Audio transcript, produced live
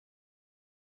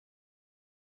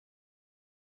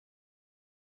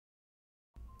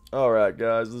Alright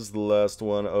guys, this is the last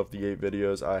one of the 8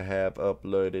 videos I have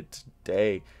uploaded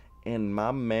today. And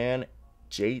my man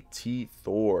JT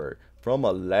Thor from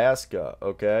Alaska,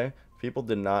 okay? People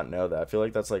did not know that. I feel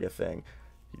like that's like a thing.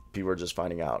 People are just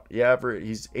finding out. Yeah,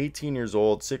 he's 18 years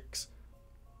old, I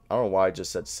don't know why I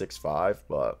just said 6'5",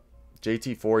 but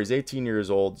JT4, he's 18 years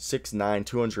old, 6'9",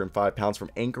 205 pounds from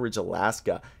Anchorage,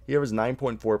 Alaska. He averaged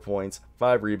 9.4 points,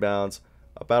 5 rebounds,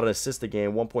 about an assist a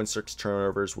game, 1.6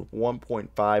 turnovers with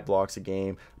 1.5 blocks a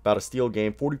game, about a steal a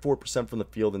game, 44% from the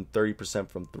field and 30%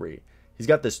 from three. He's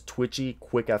got this twitchy,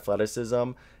 quick athleticism,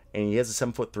 and he has a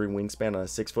 7'3" wingspan on a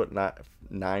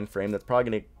 6'9" frame. That's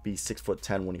probably going to be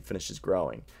 6'10" when he finishes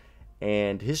growing.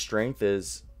 And his strength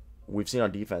is, we've seen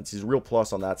on defense, he's a real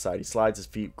plus on that side. He slides his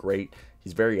feet great.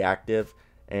 He's very active.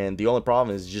 And the only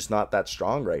problem is he's just not that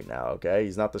strong right now, okay?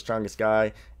 He's not the strongest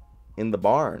guy in the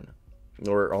barn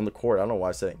or on the court. I don't know why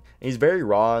I'm saying. And he's very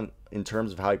raw in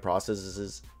terms of how he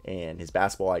processes and his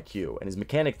basketball IQ. And his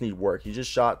mechanics need work. He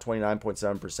just shot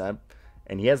 29.7%,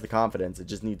 and he has the confidence. It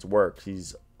just needs work.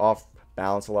 He's off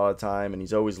balance a lot of the time, and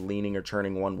he's always leaning or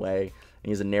turning one way, and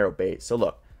he has a narrow base. So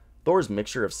look, Thor's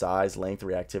mixture of size, length,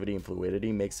 reactivity, and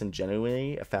fluidity makes him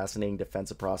genuinely a fascinating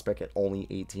defensive prospect at only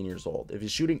 18 years old. If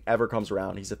his shooting ever comes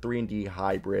around, he's a 3-and-D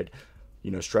hybrid,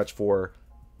 stretch four,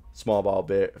 small ball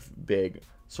big,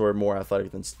 sort of more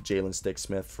athletic than Jalen Stick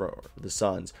Smith for the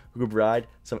Suns, who could provide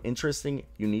some interesting,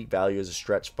 unique value as a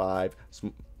stretch five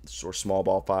or small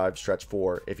ball five, stretch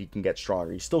four, if he can get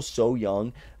stronger. He's still so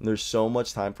young, and there's so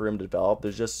much time for him to develop.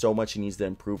 There's just so much he needs to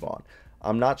improve on.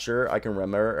 I'm not sure I can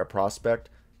remember a prospect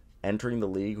entering the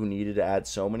league who needed to add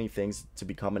so many things to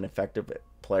become an effective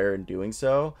player in doing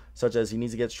so, such as he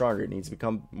needs to get stronger, he needs to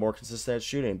become more consistent at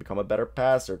shooting, become a better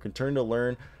passer, continue to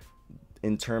learn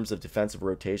in terms of defensive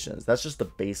rotations. That's just the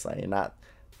baseline, and not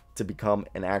to become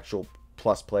an actual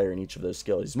plus player in each of those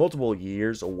skills. He's multiple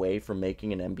years away from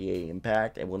making an NBA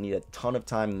impact and will need a ton of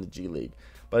time in the G League.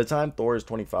 By the time Thor is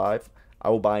 25, I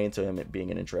will buy into him being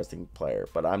an interesting player,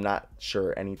 but I'm not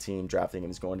sure any team drafting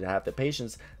him is going to have the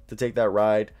patience to take that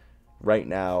ride right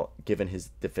now, given his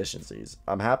deficiencies.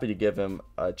 I'm happy to give him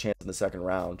a chance in the second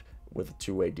round with a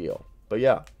two-way deal. But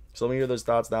yeah, so let me hear those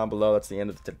thoughts down below. That's the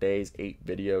end of today's 8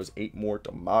 videos. 8 more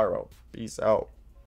tomorrow. Peace out.